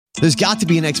There's got to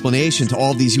be an explanation to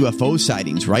all of these UFO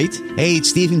sightings, right? Hey,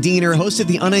 it's Stephen Diener, host of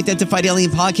the Unidentified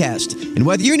Alien Podcast. And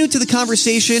whether you're new to the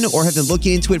conversation or have been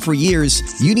looking into it for years,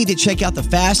 you need to check out the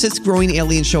fastest growing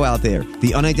alien show out there,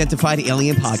 the Unidentified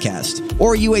Alien Podcast,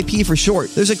 or UAP for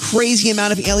short. There's a crazy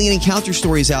amount of alien encounter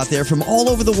stories out there from all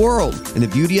over the world. And the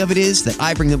beauty of it is that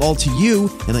I bring them all to you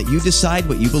and let you decide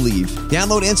what you believe.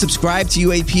 Download and subscribe to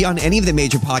UAP on any of the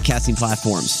major podcasting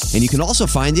platforms. And you can also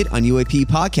find it on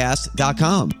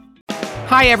UAPpodcast.com.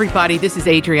 Hi, everybody. This is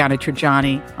Adriana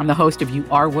Trajani. I'm the host of You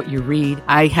Are What You Read.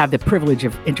 I have the privilege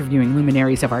of interviewing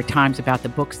luminaries of our times about the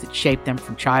books that shaped them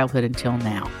from childhood until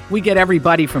now. We get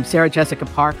everybody from Sarah Jessica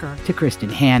Parker to Kristen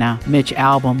Hanna, Mitch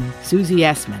Albom, Susie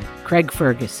Essman, Craig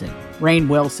Ferguson, Rainn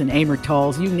Wilson, Amor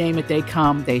Tolls, you name it, they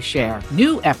come, they share.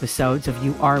 New episodes of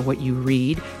You Are What You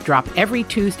Read drop every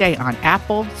Tuesday on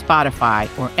Apple, Spotify,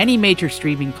 or any major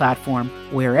streaming platform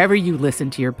wherever you listen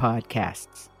to your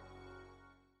podcasts.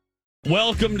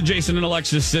 Welcome to Jason and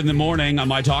Alexis in the Morning on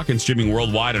My Talk and streaming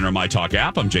worldwide on our My Talk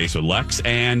app. I'm Jason, Lex,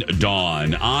 and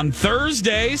Dawn. On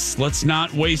Thursdays, let's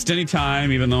not waste any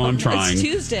time, even though I'm trying. It's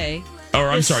Tuesday.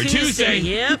 Tuesday.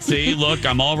 Yep. See, look,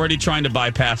 I'm already trying to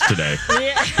bypass today.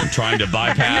 Yeah. I'm trying to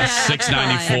bypass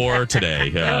 694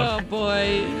 today. Oh,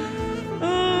 boy.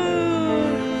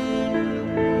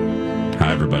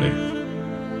 Hi, everybody.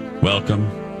 Welcome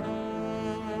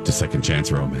to Second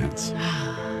Chance Romance,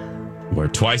 where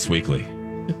twice weekly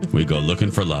we go looking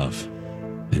for love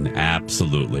in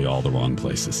absolutely all the wrong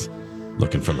places.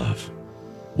 Looking for love.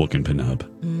 Wookin' Penub.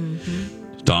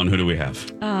 Mm-hmm. Dawn, who do we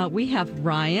have? We have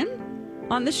Ryan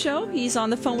on the show. He's on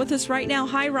the phone with us right now.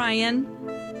 Hi, Ryan.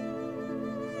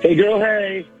 Hey, girl,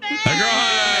 hey. Hey,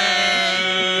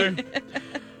 girl,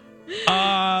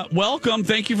 hey. Welcome.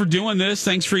 Thank you for doing this.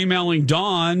 Thanks for emailing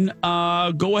Dawn.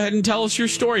 Go ahead and tell us your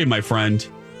story, my friend.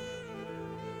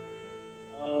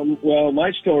 Well,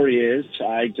 my story is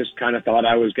I just kind of thought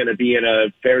I was going to be in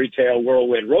a fairy tale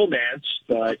whirlwind romance,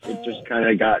 but it just kind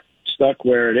of got stuck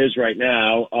where it is right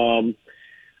now.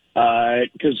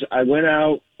 Because I went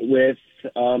out with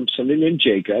somebody named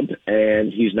Jacob,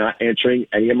 and he's not answering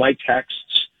any of my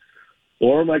texts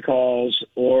or my calls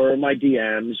or my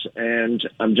DMs, and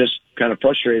I'm just kind of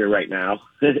frustrated right now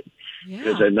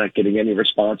because I'm not getting any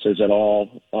responses at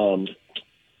all.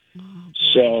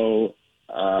 So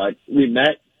we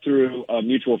met through a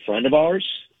mutual friend of ours,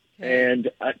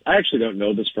 and I actually don't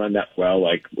know this friend that well.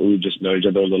 Like, we just know each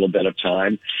other a little bit of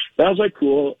time. But I was like,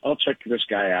 cool, I'll check this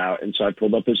guy out. And so I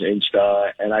pulled up his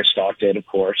Insta, and I stalked it, of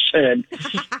course. And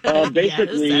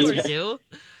basically,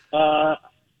 fell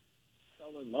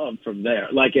in love from there.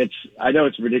 Like, I know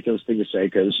it's a ridiculous thing to say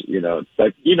because,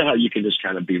 but you know how you can just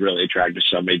kind of be really attracted to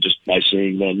somebody just by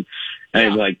seeing them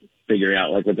and, like, figuring out,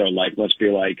 like, what their life must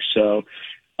be like. So,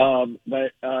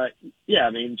 yeah, I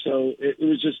mean, so it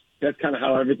was just, that's kind of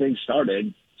how everything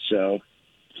started. So.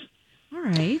 All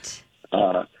right.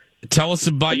 Tell us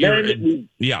about your,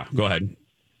 go ahead.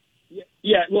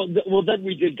 Yeah. Well, then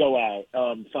we did go out.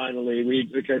 Finally, we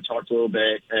kind of talked a little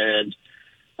bit, and,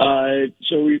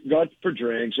 so we got for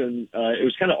drinks, and, it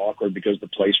was kind of awkward because the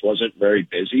place wasn't very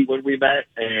busy when we met.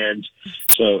 And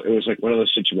so it was like one of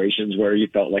those situations where you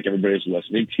felt like everybody's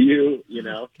listening to you,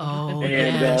 Oh,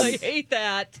 and, I hate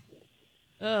that.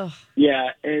 Ugh.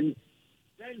 Yeah. And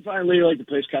then finally, like, the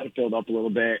place kind of filled up a little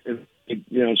bit and,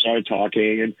 started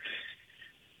talking. And,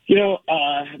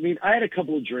 I mean, I had a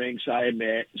couple of drinks, I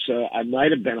admit, so I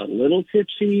might have been a little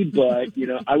tipsy, but,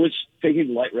 I was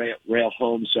taking light rail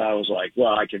home, so I was like,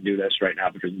 well, I can do this right now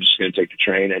because I'm just going to take the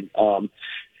train. And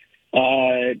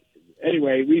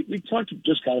anyway, we talked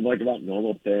just kind of like about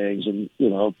normal things and,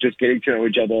 just getting to know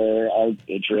each other, our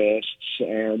interests,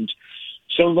 and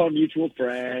some of our mutual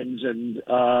friends, and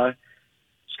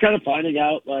just kind of finding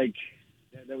out, like,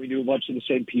 that we knew a bunch of the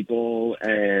same people,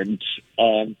 and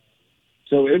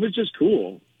so it was just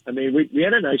cool. I mean, we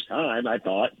had a nice time, I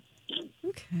thought.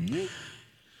 Okay.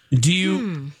 Do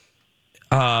you,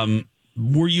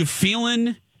 were you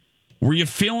feeling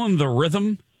the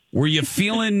rhythm? Were you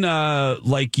feeling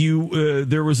like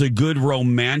there was a good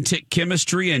romantic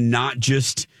chemistry and not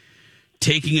just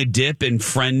taking a dip in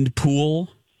friend pool?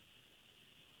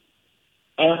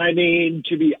 I mean,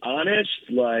 to be honest,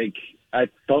 like, I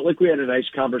felt like we had a nice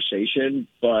conversation,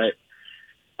 but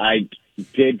I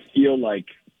did feel like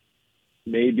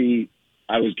maybe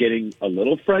I was getting a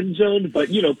little friend zoned. But,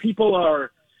 people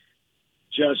are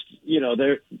just,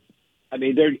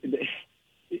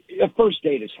 a first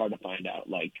date is hard to find out,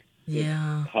 like,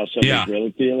 how somebody's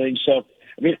really feeling. So,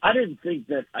 I mean, I didn't think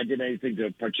that I did anything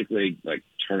to particularly, like,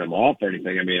 turn him off or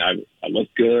anything. I mean, I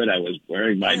looked good. I was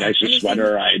wearing my nicest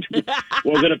sweater. I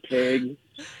wasn't a pig.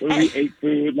 When we ate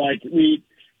food, like, we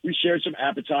we shared some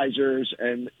appetizers,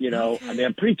 and I mean, I'm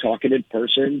a pretty talkative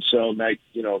person, so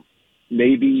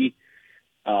maybe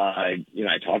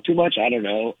I talk too much. I don't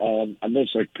know. I'm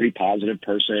just like pretty positive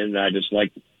person. I just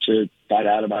like to find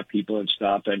out about people and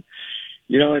stuff, and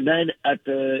and then at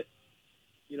the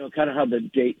kind of how the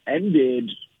date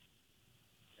ended,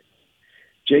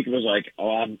 Jacob was like,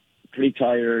 "Oh, I'm pretty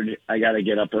tired. I got to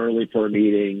get up early for a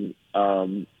meeting,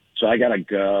 so I got to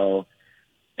go."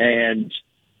 And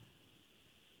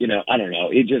I don't know.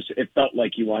 It felt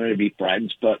like he wanted to be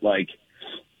friends, but like,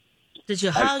 did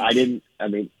you hug? I didn't. I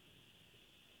mean,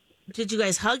 did you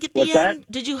guys hug at the what's end?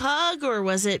 that? Did you hug, or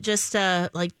was it just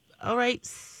like, all right?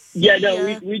 Yeah,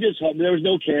 no, we just hugged. There was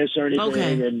no kiss or anything,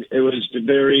 Okay. and it was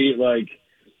very like,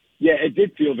 yeah, it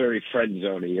did feel very friend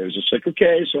zoney. It was just like,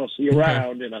 okay, so I'll see you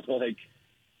around, and I'm like,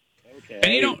 okay,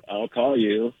 And I'll call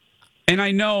you. And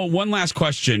I know one last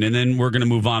question, and then we're going to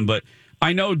move on. But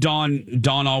I know Dawn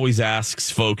always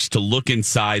asks folks to look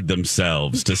inside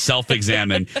themselves, to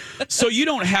self-examine. So you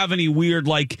don't have any weird,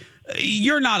 like,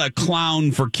 you're not a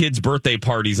clown for kids' birthday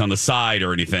parties on the side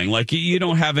or anything. Like, you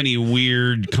don't have any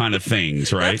weird kind of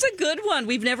things, right? That's a good one.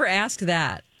 We've never asked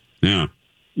that. Yeah.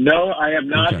 No, I am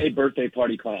not Okay. a birthday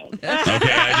party clown. Okay,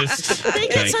 I just They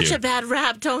get thank such you. a bad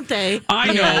rap, don't they?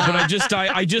 I know, but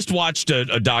I just watched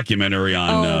a documentary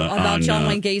on about John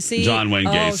Wayne Gacy? John Wayne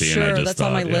Oh, Gacy, sure, and I just that's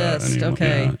on my thought, yeah, list. anyway,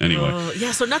 Okay. yeah, anyway.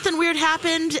 Yeah, so nothing weird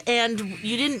happened, and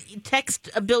you didn't text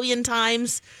a billion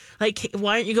times, like,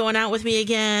 why aren't you going out with me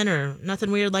again, or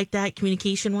nothing weird like that,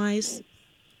 communication-wise?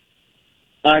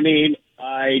 I mean,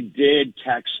 I did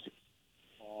text,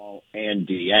 call, and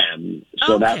DM,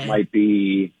 so Okay. that might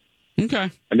be. Okay.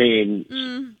 I mean,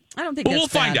 I don't think But that's we'll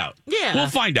find bad. out. Yeah. We'll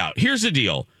find out. Here's the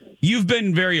deal. You've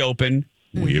been very open.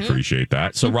 We appreciate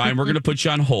that. So, Ryan, we're going to put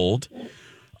you on hold.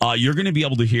 You're going to be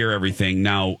able to hear everything.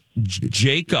 Now,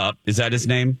 Jacob, is that his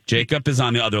name? Jacob is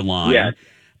on the other line. Yeah.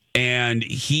 And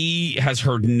he has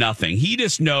heard nothing. He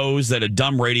just knows that a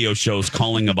dumb radio show is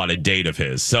calling about a date of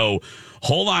his. So,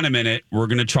 hold on a minute. We're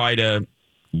going to try to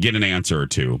get an answer or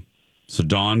two. So,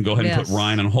 Dawn, go ahead and Yes. put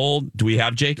Ryan on hold. Do we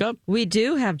have Jacob? We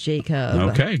do have Jacob.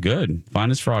 Okay, good.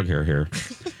 Find his frog hair here.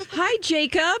 Hi,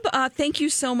 Jacob. Thank you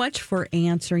so much for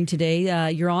answering today.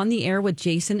 You're on the air with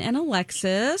Jason and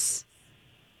Alexis.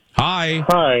 Hi.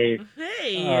 Hi.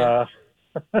 Hey.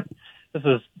 This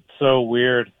is so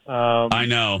weird. I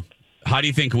know. How do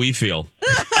you think we feel?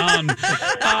 We're in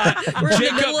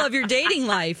the middle of your dating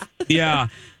life. Yeah.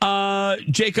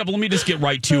 Jacob, let me just get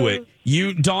right to it.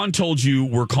 Dawn told you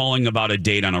we're calling about a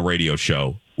date on a radio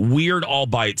show. Weird all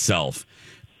by itself.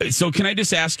 So can I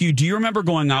just ask you, do you remember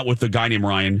going out with a guy named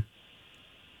Ryan?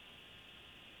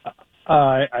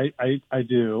 I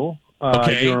do.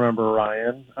 Okay. I do remember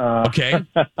Ryan. Okay.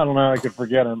 I don't know how I could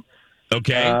forget him.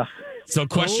 Okay. So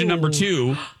question number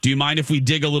 2, do you mind if we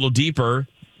dig a little deeper?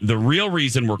 The real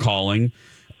reason we're calling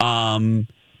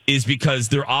is because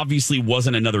there obviously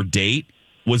wasn't another date.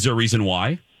 Was there a reason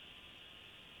why?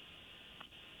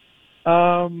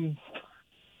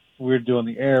 Weird doing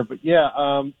the air, but yeah,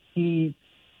 he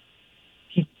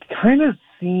kind of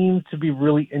seemed to be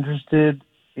really interested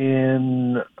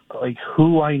in like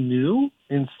who I knew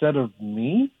instead of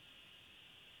me.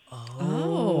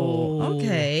 Oh,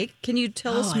 okay. Can you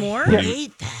tell us more? I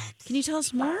hate that. Can you tell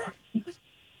us more?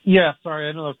 Yeah, sorry,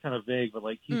 I know that's kind of vague, but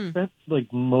like he spent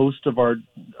like most of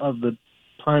the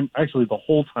time, actually the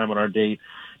whole time on our date,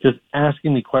 just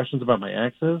asking me questions about my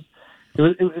exes.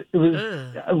 It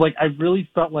was like I really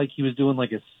felt like he was doing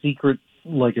like a secret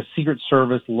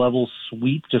service level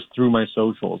sweep just through my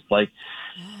socials. Like,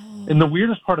 and the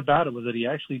weirdest part about it was that he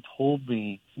actually told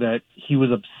me that he was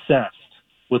obsessed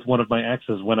with one of my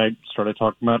exes when I started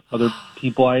talking about other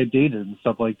people I had dated and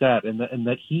stuff like that, and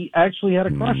that he actually had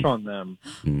a crush on them.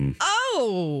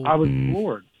 Oh. I was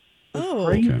floored. It was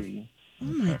crazy. Oh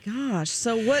my gosh.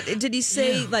 So what did he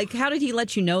say? Like, how did he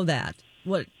let you know that?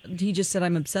 What, he just said,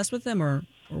 I'm obsessed with them or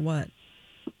what?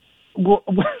 Well,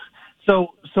 so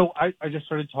I just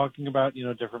started talking about,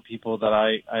 different people that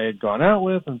I had gone out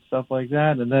with and stuff like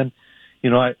that. And then,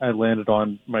 I landed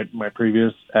on my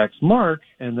previous ex, Mark.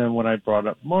 And then when I brought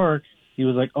up Mark, he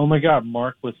was like, oh my God,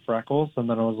 Mark with freckles. And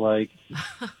then I was like,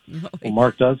 well,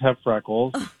 Mark does have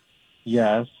freckles.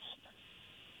 Yes.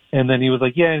 And then he was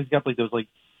like, yeah, he's got like those like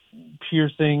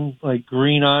piercing, like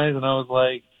green eyes. And I was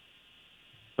like,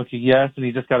 okay, yes. And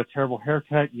he just got a terrible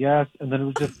haircut. Yes. And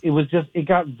then it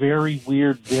got very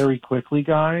weird very quickly,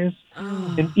 guys.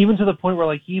 And even to the point where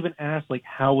like he even asked like,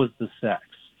 how was the sex?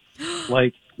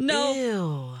 Like, No.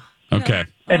 Ew. Okay.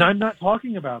 and I'm not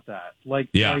talking about that. Like,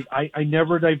 I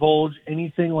never divulge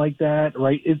anything like that.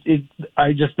 Right.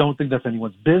 I just don't think that's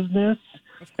anyone's business.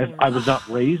 And I was not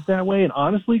raised that way. And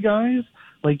honestly, guys,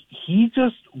 like, he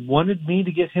just wanted me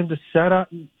to get him to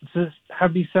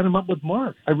have me set him up with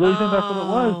Mark. I really think that's what it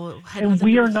was. And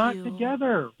we are not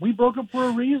together. We broke up for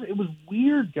a reason. It was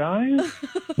weird, guys.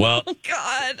 Well,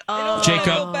 God, I don't want Jacob, to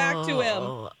go back to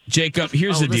him. Jacob,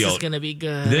 here's the deal. This is going to be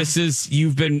good. This is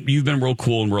you've been real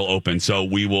cool and real open, so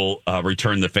we will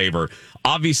return the favor.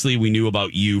 Obviously, we knew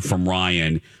about you from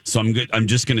Ryan, so I'm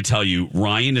just going to tell you,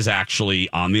 Ryan is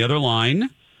actually on the other line.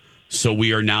 So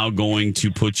we are now going to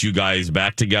put you guys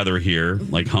back together here,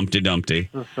 like Humpty Dumpty.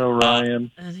 So Ryan,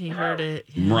 and he heard it.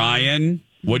 Ryan,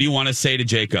 what do you want to say to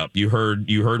Jacob? You heard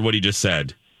what he just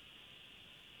said.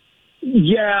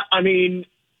 Yeah, I mean,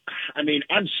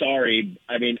 I'm sorry.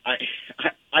 I mean,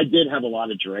 I did have a lot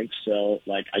of drinks, so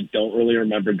like I don't really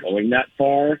remember going that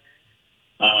far.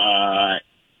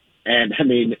 And I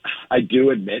mean, I do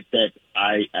admit that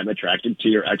I am attracted to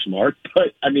your ex Mark,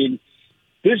 but I mean,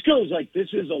 this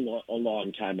is a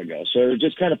long time ago. So it was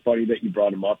just kind of funny that you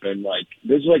brought him up. And like,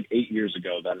 this is like 8 years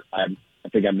ago that I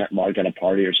think I met Mark at a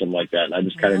party or something like that. And I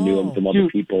just kind of knew him from other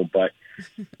people. But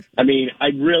I mean, I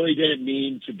really didn't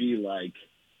mean to be like,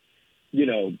 you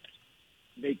know,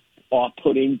 make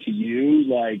off-putting to you.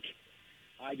 Like,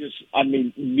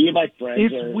 me and my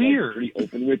friends are weird. Like, pretty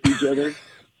open with each other.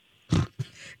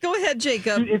 Go ahead,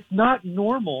 Jacob. Dude, it's not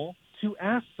normal to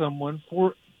ask someone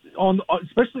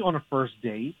especially on a first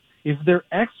date, if their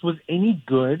ex was any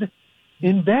good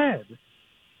in bed.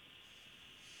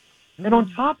 And on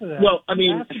top of that, well, I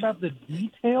mean, ask about the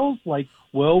details, like,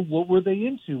 well, what were they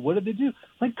into? What did they do?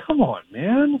 Like, come on,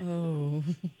 man.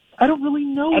 I don't really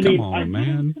know. Come on, man.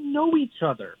 We don't even know each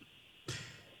other.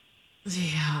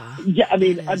 Yeah. Yeah, I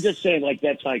mean, I'm just saying, like,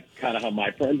 that's like kind of how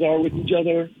my friends are with each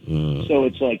other. So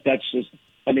it's like, that's just,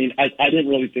 I mean, I didn't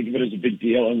really think of it as a big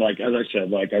deal. And like, as I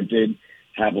said, like, I did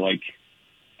have like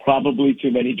probably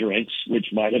too many drinks,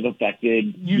 which might have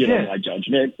affected you know my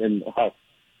judgment and how.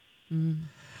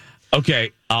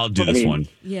 Okay, I'll do this one.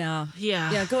 Yeah.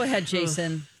 Yeah. Go ahead,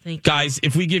 Jason. Thank you. Guys,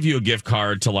 if we give you a gift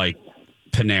card to like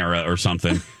Panera or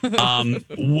something,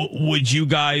 would you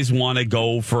guys want to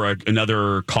go for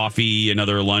another coffee,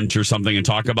 another lunch or something and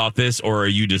talk about this, or are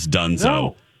you just done?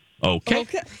 So okay.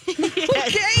 Okay.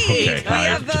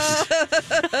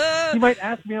 You might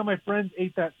ask me how my friends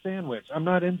ate that sandwich. I'm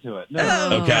not into it. No.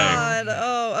 Oh, Okay. God.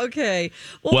 Oh, okay.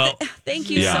 Well, thank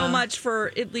you so much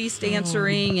for at least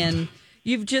answering, and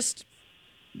you've just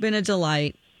been a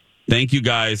delight. Thank you,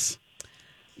 guys.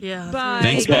 Yeah. Bye.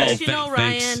 Thanks, Thanks, Paul. you know,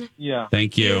 Thanks. Ryan. Yeah.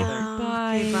 Thank you. Yeah.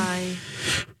 Bye. Okay,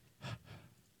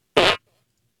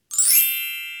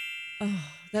 bye.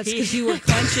 That's because you were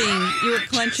clenching. You were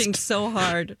clenching so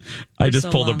hard. I just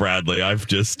so pulled a long. Bradley. I've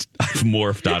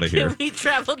morphed out of here. Can we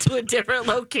travel to a different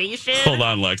location? Hold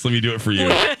on, Lex. Let me do it for you.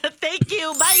 Thank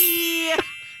you. Bye.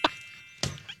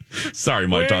 Sorry,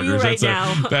 my Where are you talkers. right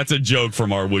now? That's a joke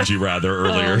from our Would You Rather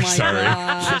earlier. Oh my Sorry.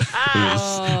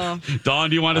 gosh. Dawn,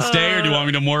 do you want to stay or do you want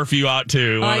me to morph you out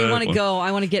too? I want to go.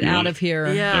 I want to get out of here.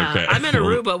 Yeah. Okay. I'm in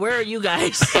Aruba. Where are you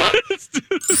guys?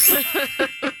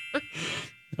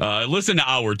 Listen to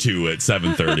hour 2 at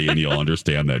 7:30 and you'll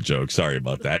understand that joke. Sorry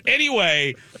about that.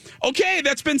 Anyway, okay,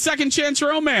 that's been Second Chance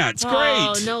Romance. Great.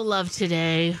 Oh, no love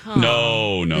today.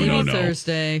 Oh. No. Maybe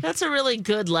Thursday. That's a really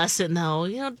good lesson, though.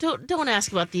 You know, don't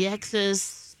ask about the exes,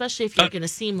 especially if you're going to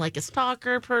seem like a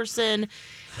stalker person.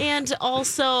 And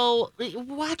also,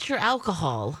 watch your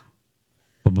alcohol.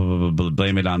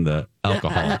 Blame it on the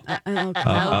alcohol.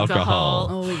 Alcohol.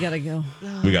 Oh, we gotta go.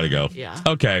 We got to go. Yeah.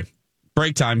 Okay.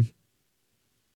 Break time.